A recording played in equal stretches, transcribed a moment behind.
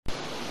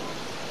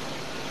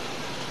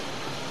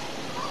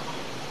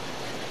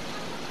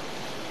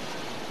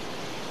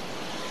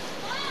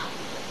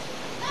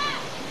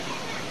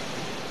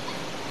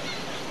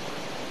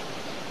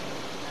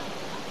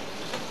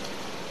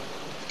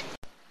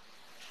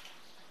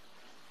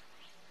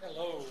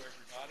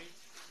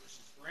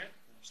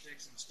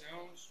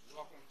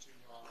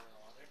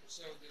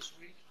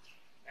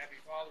Happy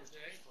Father's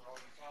Day for all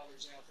you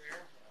fathers out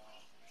there.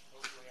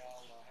 Hopefully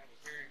I'll have a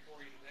pairing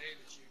for you today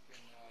that you can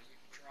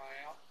try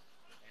out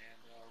and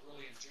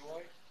really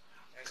enjoy.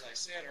 As I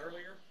said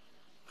earlier,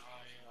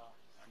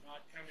 I'm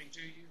not coming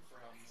to you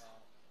from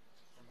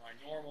my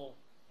normal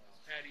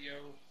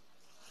patio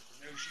at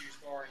the No Shoes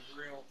Bar and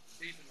Grill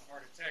deep in the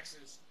heart of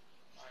Texas.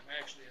 I'm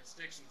actually at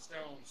Sticks and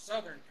Stones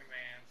Southern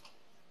Command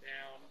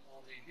down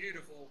on the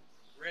beautiful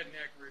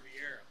Redneck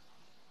Riviera.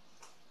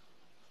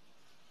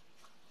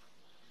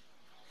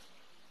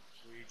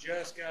 We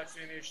just got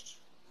finished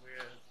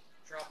with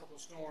Tropical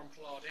Storm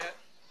Claudette,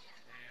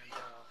 and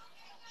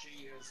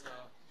she has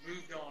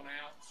moved on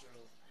out, so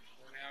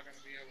we're now going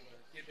to be able to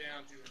get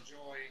down to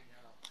enjoying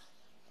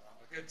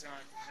a good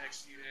time for the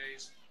next few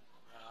days.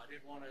 I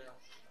did want to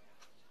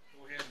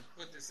go ahead and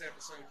put this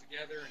episode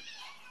together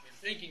and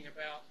thinking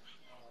about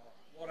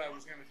what I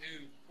was going to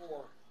do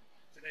for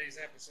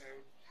today's episode,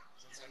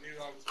 since I knew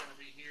I was going to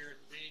be here at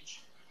the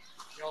beach,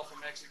 Gulf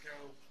of Mexico.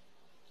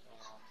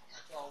 I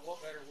thought, what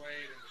better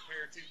way than to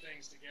pair two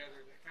things together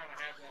that kind of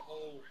have that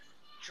whole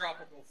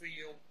tropical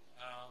feel.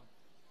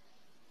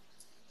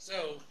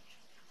 So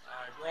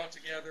I brought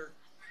together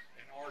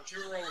an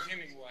Arturo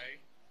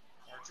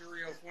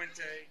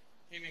Fuente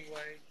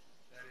Hemingway,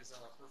 that is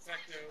a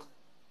Perfecto.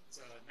 It's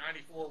a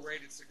 94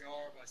 rated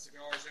cigar by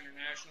Cigars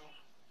International,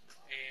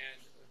 and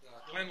the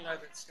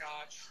Glenlivet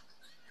Scotch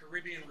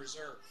Caribbean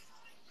Reserve.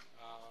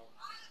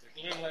 The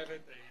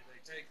Glenlivet,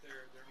 they take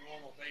their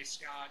normal base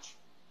Scotch,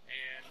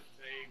 and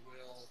they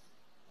will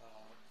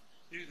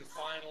do the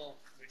final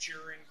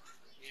maturing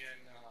in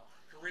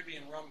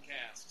Caribbean rum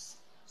casks.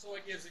 So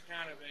it gives it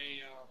kind of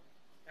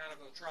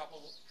a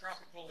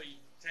tropically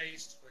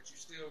taste, but you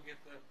still get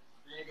the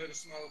little bit of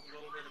smoke, a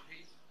little bit of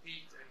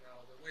heat, and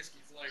the whiskey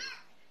flavor.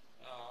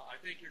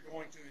 I think you're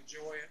going to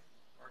enjoy it.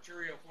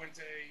 Arturo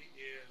Fuente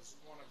is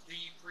one of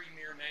the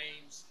premier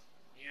names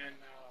in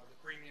the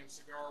premium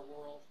cigar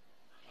world,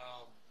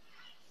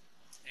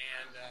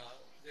 and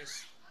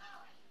this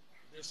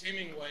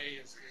Hemingway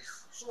is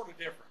sort of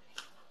different.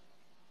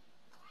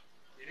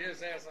 It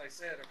is, as I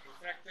said, a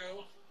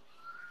Perfecto.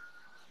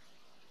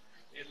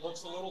 It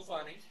looks a little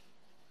funny,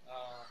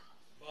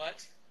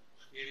 but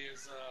it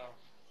is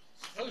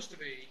supposed to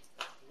be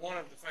one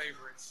of the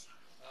favorites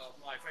of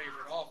my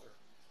favorite author,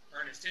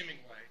 Ernest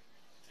Hemingway.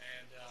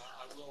 And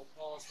I will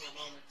pause for a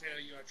moment and tell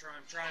you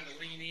I'm trying to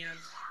lean in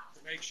to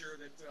make sure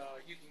that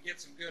you can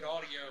get some good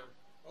audio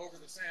over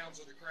the sounds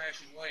of the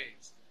crashing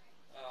waves.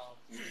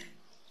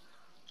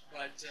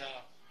 But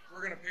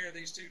we're going to pair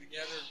these two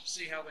together,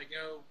 see how they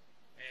go,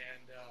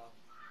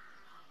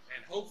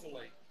 and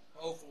hopefully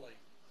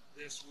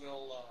this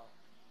will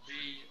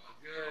be a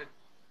good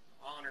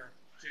honor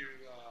to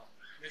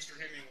Mr.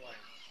 Hemingway.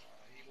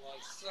 He was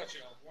such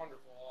a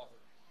wonderful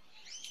author.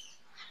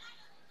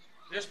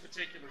 This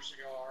particular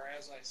cigar,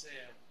 as I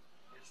said,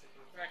 it's the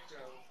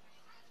Perfecto,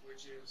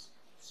 which is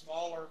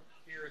smaller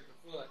here at the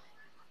foot,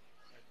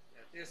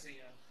 at this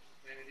end,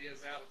 than it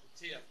is out at the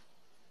tip.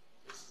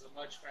 This is a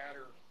much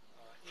fatter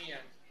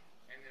end,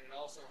 and then it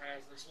also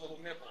has this little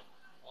nipple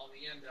on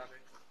the end of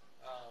it.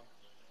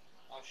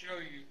 I'll show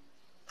you.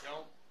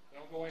 Don't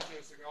go into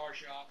a cigar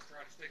shop and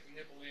try to stick the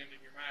nipple end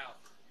in your mouth.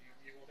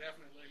 You will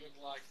definitely look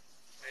like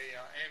a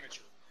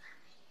amateur.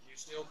 You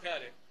still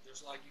cut it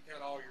just like you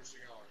cut all your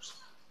cigars.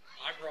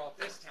 I brought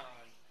this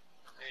time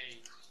a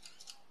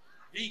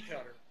V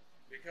cutter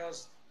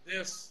because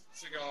this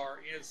cigar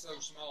is so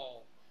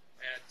small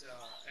at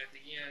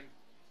the end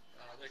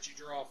that you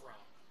draw from.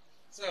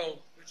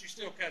 So, but you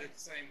still cut it the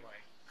same way.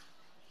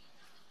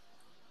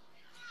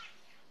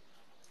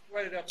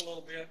 Wet it up a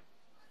little bit.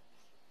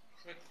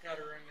 Put the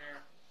cutter in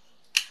there.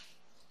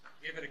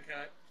 Give it a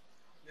cut.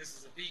 This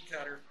is a V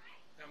cutter.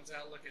 Comes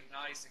out looking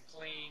nice and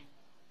clean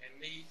and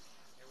neat,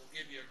 and will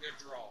give you a good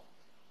draw.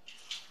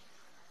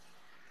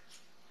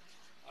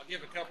 I'll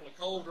give a couple of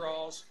cold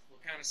draws. We'll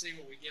kind of see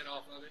what we get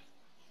off of it.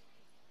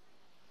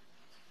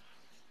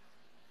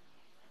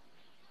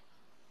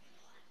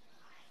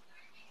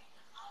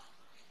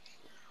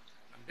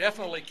 I'm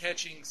definitely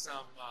catching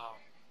some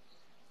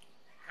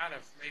kind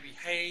of maybe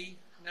hay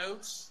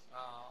notes,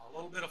 a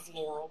little bit of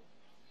floral,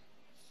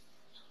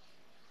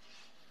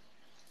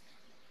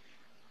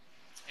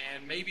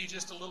 and maybe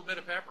just a little bit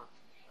of pepper.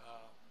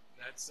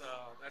 That's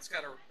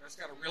got a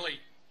really,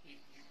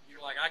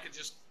 you're like, I could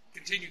just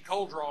continue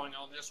cold drawing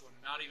on this one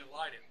and not even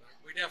light it, but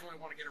we definitely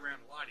want to get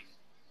around to lighting it.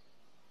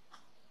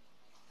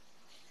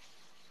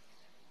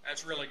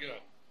 That's really good.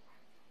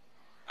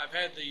 I've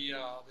had the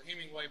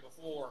Hemingway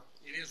before.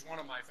 It is one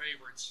of my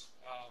favorites.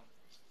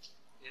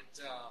 It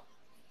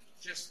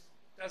just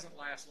doesn't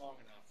last long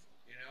enough,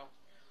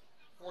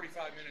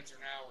 45 minutes or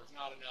an hour is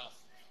not enough.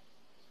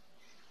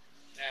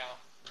 Now,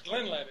 the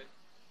Glenlivet,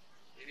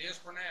 it is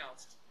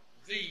pronounced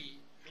the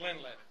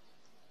Glenlivet.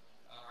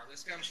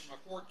 This comes from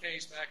a court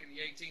case back in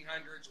the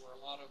 1800s where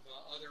a lot of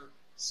other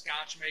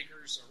Scotch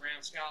makers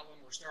around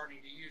Scotland were starting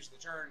to use the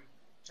term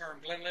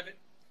Glenlivet.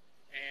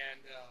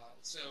 And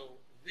so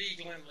the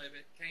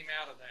Glenlivet came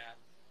out of that.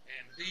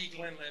 And the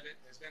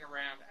Glenlivet has been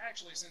around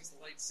actually since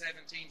the late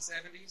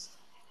 1770s.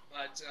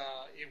 but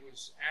it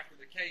was after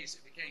the case,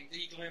 it became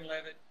the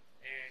Glenlivet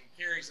and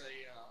carries a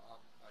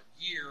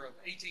year of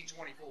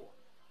 1824.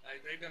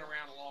 They've been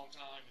around a long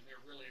time, and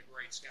they're really a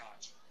great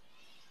Scotch.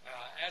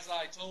 As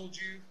I told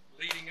you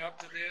leading up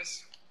to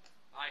this,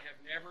 I have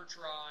never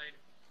tried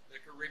the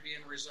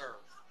Caribbean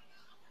Reserve.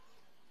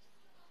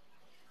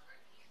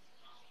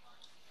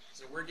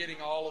 So we're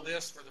getting all of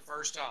this for the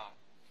first time.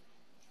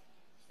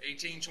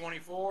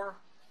 1824,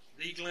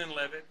 the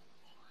Glenlivet,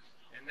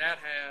 and that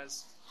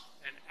has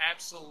an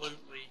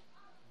absolutely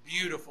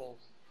beautiful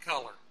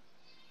color.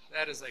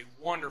 That is a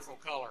wonderful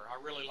color.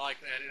 I really like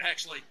that. It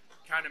actually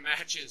kind of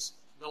matches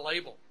the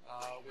label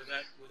with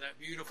that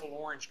beautiful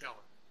orange color.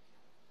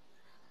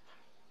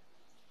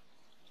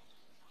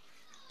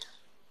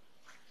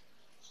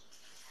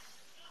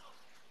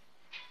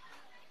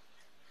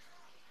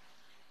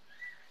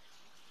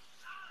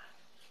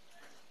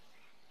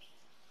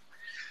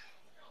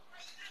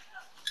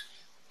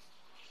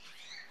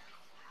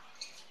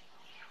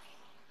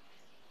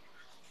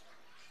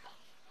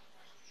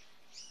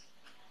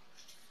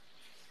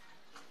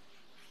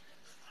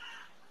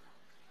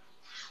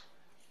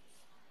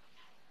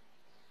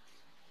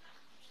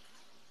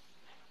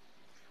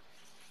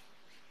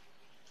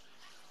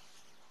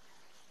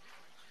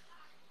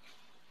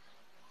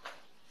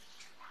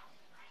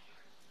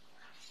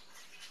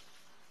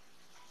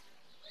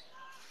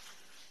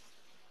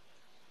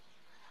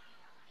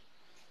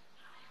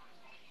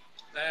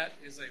 That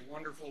is a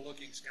wonderful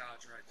looking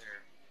Scotch right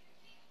there.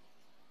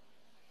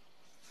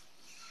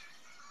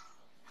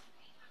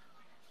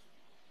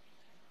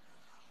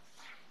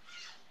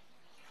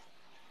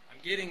 I'm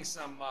getting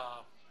some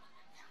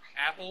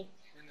apple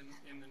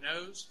in the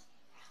nose.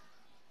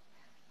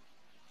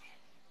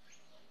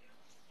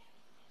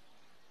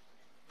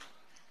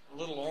 A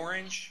little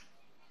orange.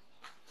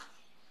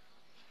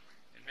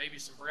 And maybe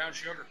some brown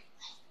sugar.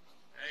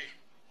 Hey,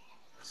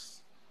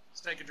 let's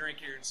take a drink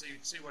here and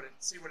see what it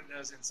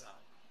does inside.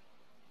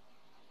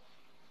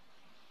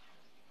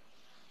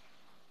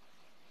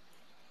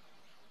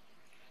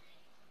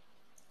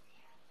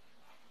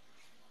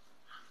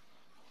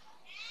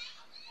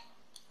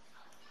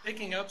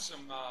 Picking up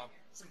some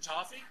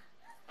toffee,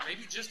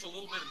 maybe just a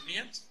little bit of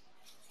mint.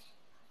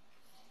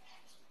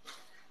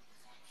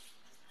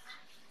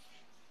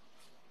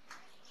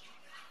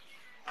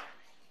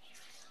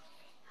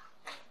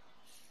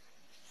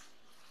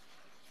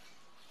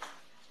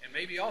 And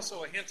maybe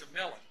also a hint of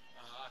melon.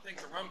 I think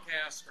the rum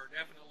casks are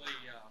definitely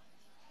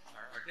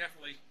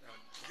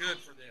good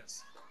for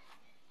this.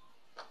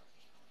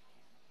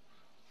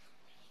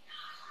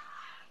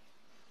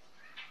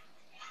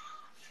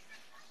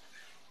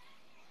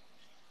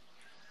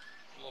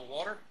 A little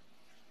water.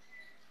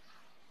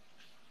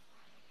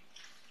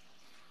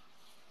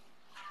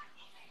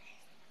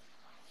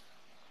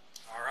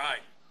 All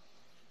right.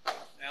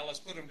 Now let's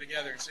put them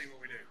together and see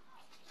what we do.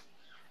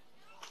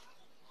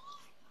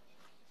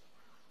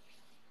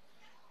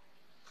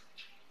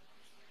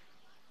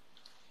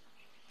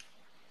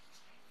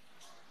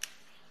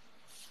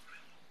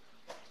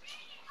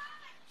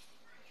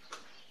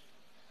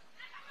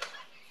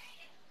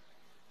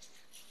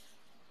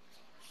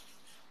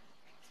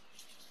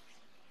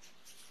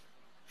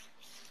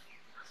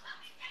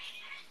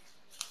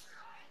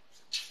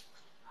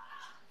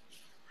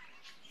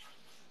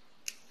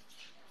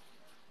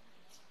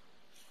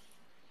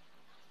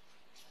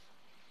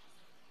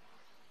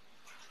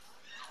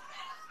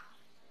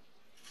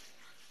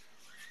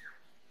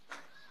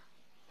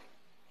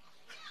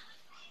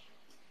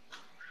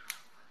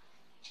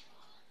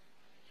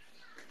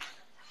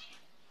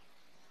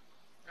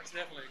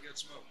 Definitely a good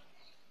smoke.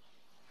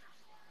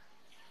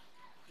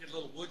 Get a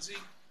little woodsy,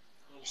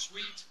 a little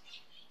sweet.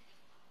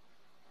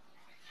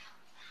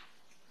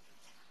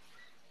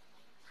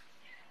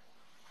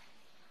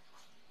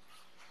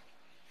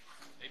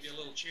 Maybe a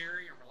little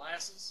cherry or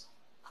molasses.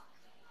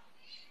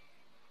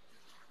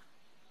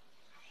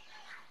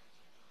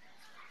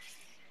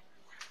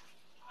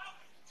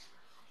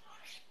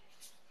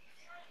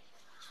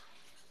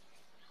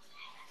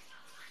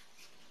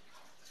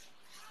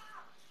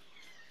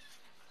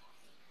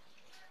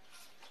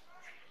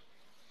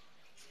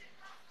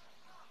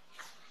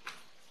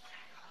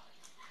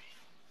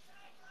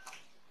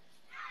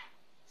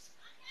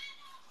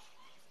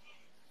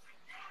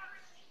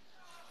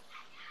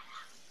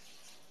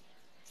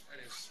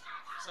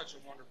 Such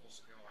a wonderful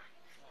cigar.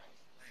 Oh,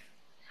 man.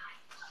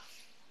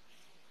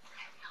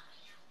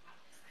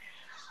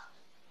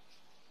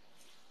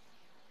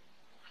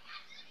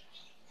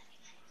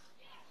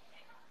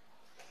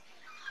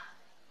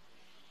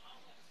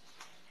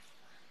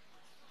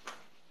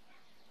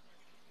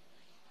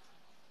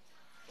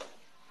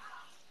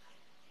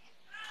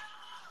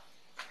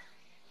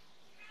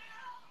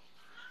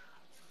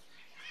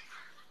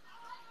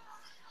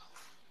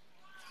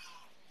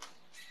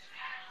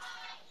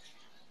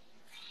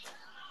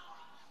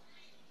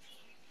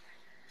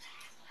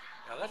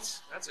 Now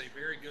that's a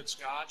very good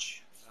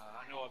Scotch.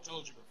 I know I've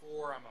told you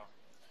before, I'm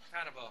a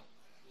kind of a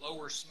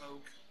lower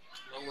smoke,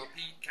 lower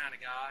peat kind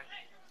of guy,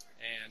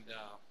 and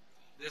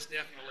this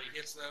definitely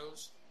hits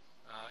those.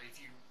 If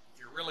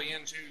you're really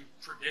into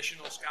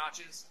traditional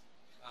scotches,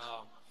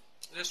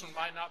 this one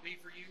might not be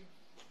for you,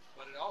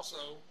 but it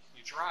also,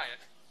 you try it,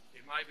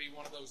 it might be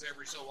one of those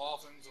every so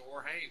oftens,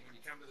 or hey, when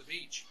you come to the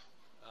beach,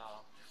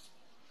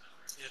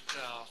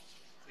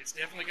 it's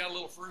definitely got a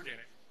little fruit in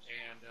it,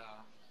 and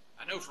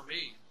I know for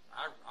me,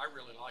 I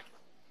really like it.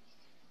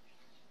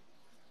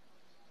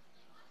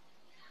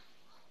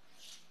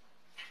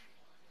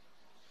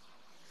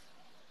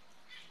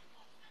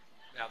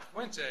 Now the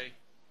Fuente,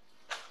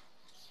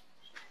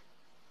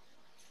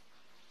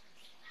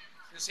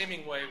 this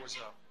Hemingway it's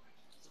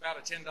about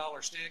a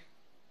 $10 stick,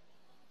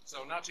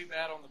 so not too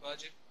bad on the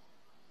budget.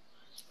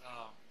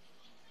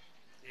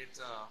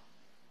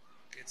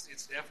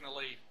 It's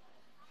definitely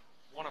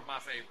one of my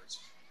favorites.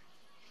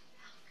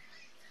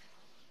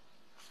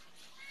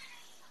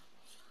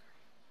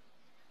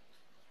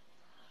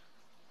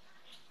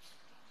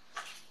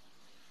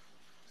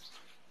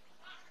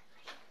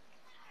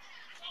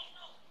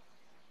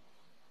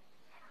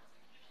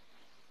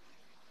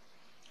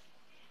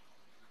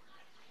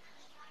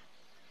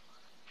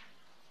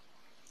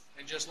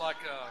 And just like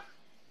a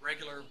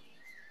regular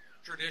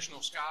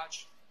traditional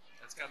scotch,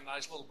 that's got a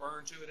nice little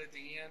burn to it at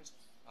the end.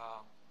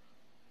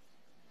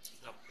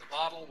 The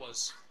bottle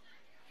was,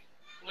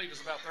 I believe, it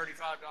was about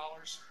 $35.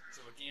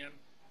 So again,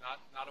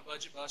 not a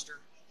budget buster.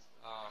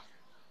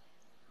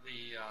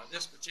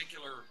 This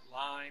particular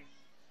line,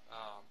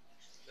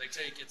 they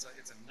take it's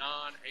a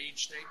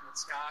non-age statement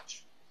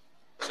scotch.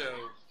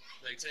 So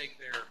they take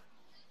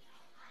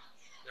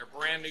their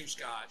brand new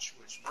scotch,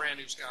 which brand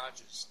new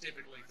scotch is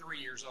typically 3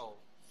 years old,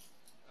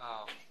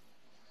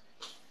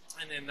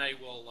 and then they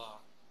will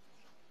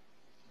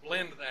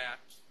blend that.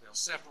 They'll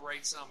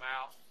separate some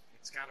out.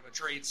 It's kind of a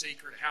trade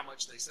secret how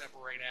much they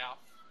separate out,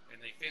 and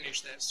they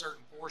finish that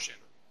certain portion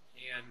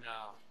in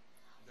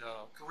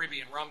the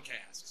Caribbean rum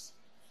casks,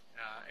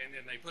 and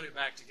then they put it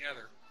back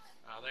together.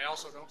 They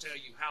also don't tell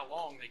you how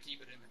long they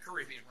keep it in the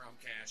Caribbean rum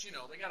cask. You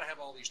know, they got to have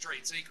all these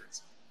trade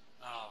secrets,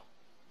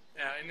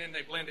 and then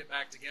they blend it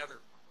back together.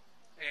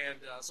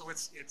 And so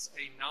it's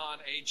a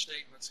non-age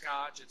statement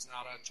scotch. It's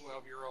not a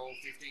 12-year-old,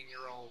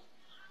 15-year-old,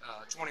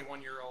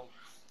 21-year-old,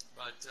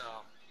 but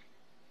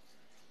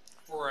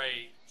for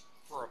a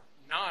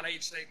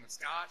non-age statement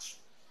scotch,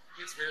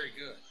 it's very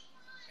good.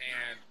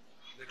 And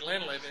the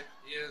Glenlivet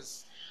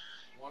is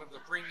one of the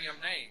premium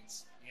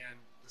names in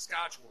the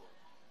scotch world.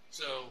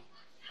 So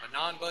a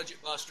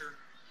non-budget buster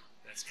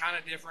that's kind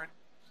of different,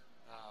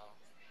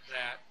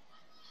 that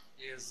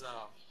is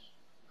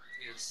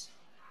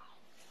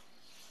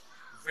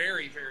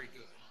very, very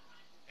good,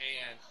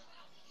 and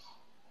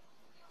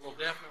will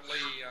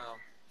definitely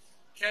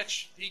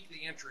pique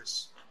the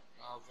interest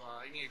of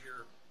any of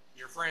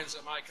your friends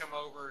that might come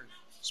over and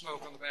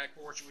smoke on the back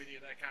porch with you,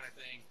 that kind of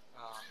thing.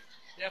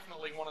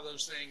 Definitely one of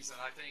those things that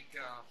I think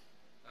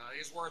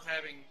is worth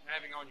having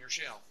on your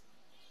shelf.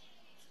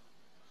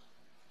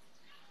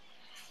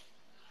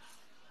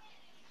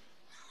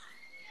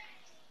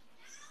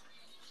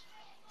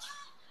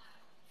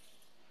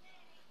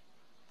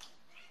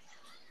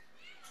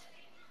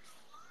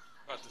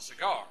 But the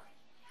cigar,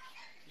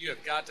 you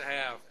have got to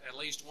have at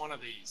least one of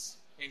these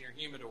in your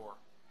humidor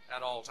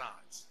at all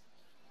times.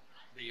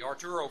 The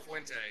Arturo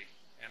Fuente,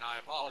 and I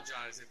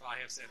apologize if I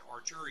have said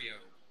Arturio,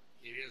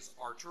 it is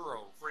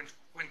Arturo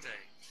Fuente.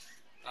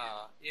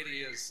 It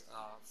is,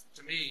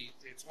 to me,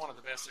 it's one of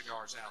the best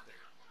cigars out there.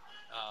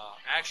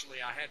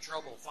 Actually, I had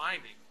trouble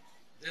finding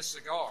this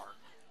cigar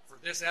for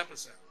this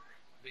episode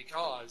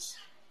because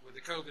with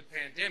the COVID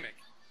pandemic,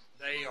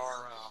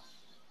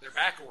 they're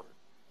back ordered.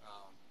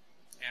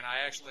 And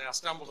I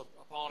stumbled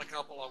upon a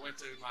couple. I went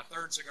to my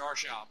third cigar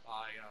shop.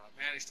 I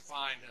managed to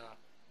find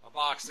a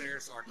box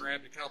there, so I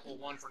grabbed a couple,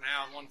 one for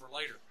now and one for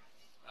later.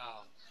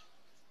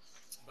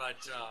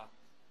 But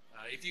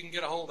if you can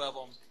get a hold of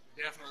them,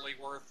 definitely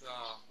worth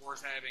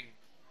having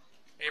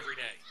every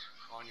day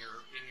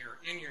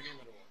in your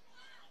humidor.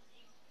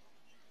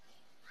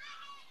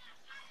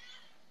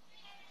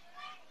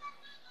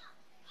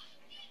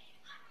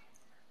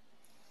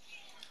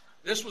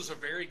 This was a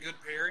very good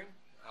pairing.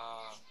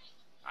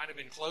 Kind of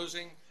in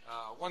closing,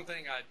 one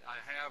thing I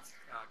have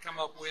come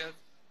up with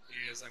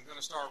is I'm going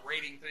to start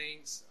rating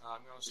things.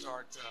 I'm going to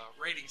start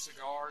rating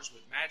cigars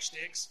with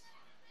matchsticks,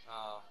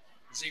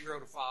 0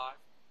 to 5,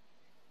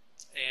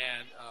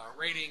 and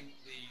rating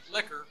the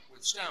liquor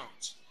with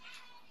stones.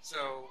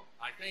 So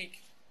I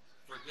think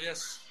for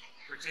this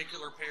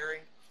particular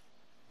pairing,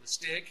 the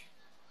stick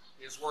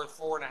is worth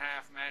 4.5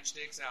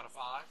 matchsticks out of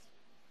 5.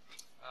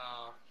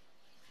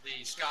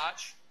 The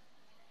scotch,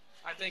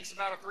 I think, is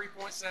about a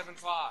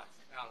 3.75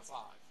 out of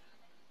 5.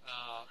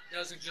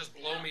 Doesn't just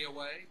blow me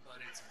away, but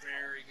it's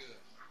very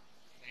good.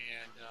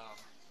 And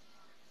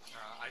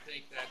I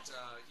think that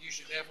you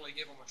should definitely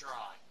give them a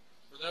try.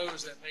 For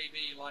those that may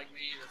be like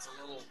me, that's a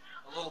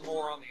little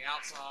more on the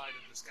outside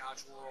of the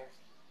Scotch world,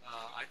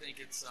 I think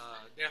it's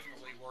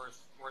definitely worth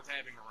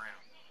having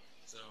around.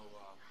 So,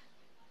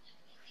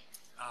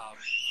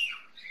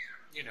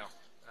 you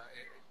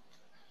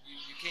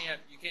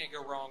can't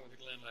go wrong with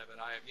the Glenlivet.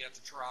 I have yet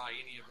to try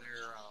any of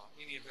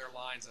their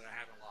lines that I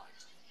haven't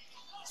liked.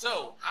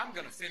 So I'm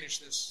going to finish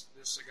this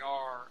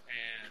cigar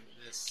and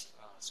this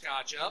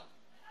scotch up,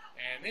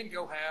 and then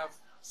go have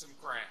some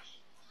craft.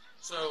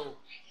 So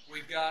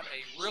we've got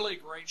a really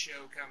great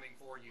show coming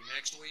for you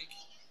next week.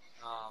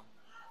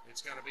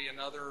 It's going to be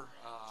another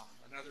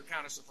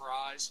kind of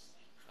surprise.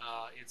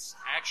 It's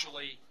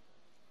actually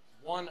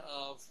one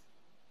of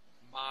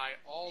my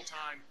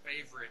all-time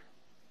favorite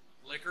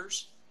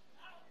liquors,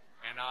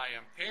 and I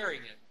am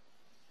pairing it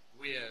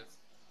with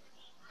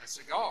a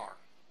cigar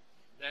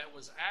that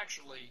was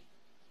actually,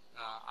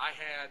 I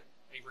had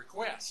a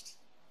request,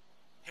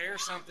 pair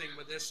something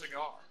with this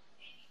cigar.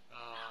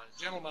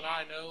 Gentleman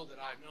I know that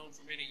I've known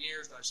for many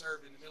years that I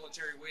served in the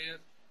military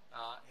with,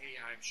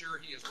 I'm sure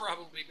he has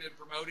probably been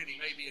promoted. He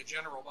may be a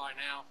general by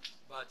now,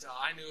 but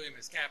I knew him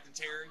as Captain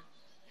Terry,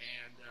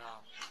 and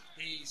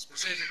he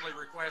specifically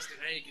requested,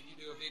 hey, can you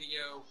do a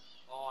video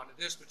on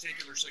this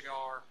particular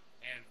cigar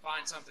and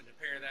find something to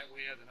pair that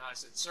with? And I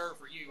said, sir,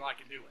 for you, I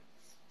can do it.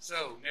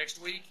 So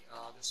next week,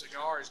 the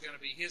cigar is going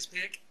to be his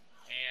pick,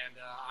 and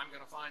I'm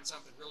going to find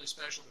something really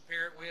special to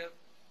pair it with.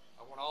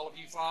 I want all of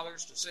you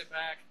fathers to sit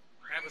back,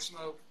 have a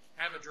smoke,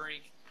 have a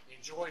drink,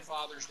 enjoy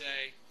Father's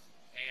Day,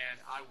 and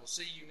I will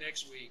see you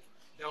next week.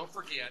 Don't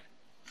forget,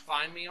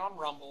 find me on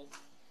Rumble,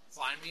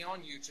 find me on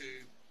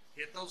YouTube,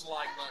 hit those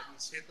like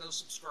buttons, hit those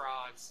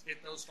subscribes,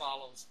 hit those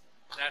follows.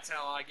 That's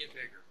how I get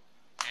bigger.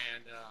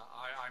 And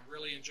I'm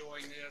really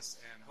enjoying this,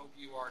 and hope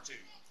you are too.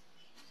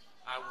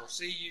 I will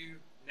see you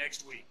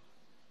next week.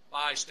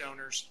 Bye,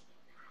 Stoners.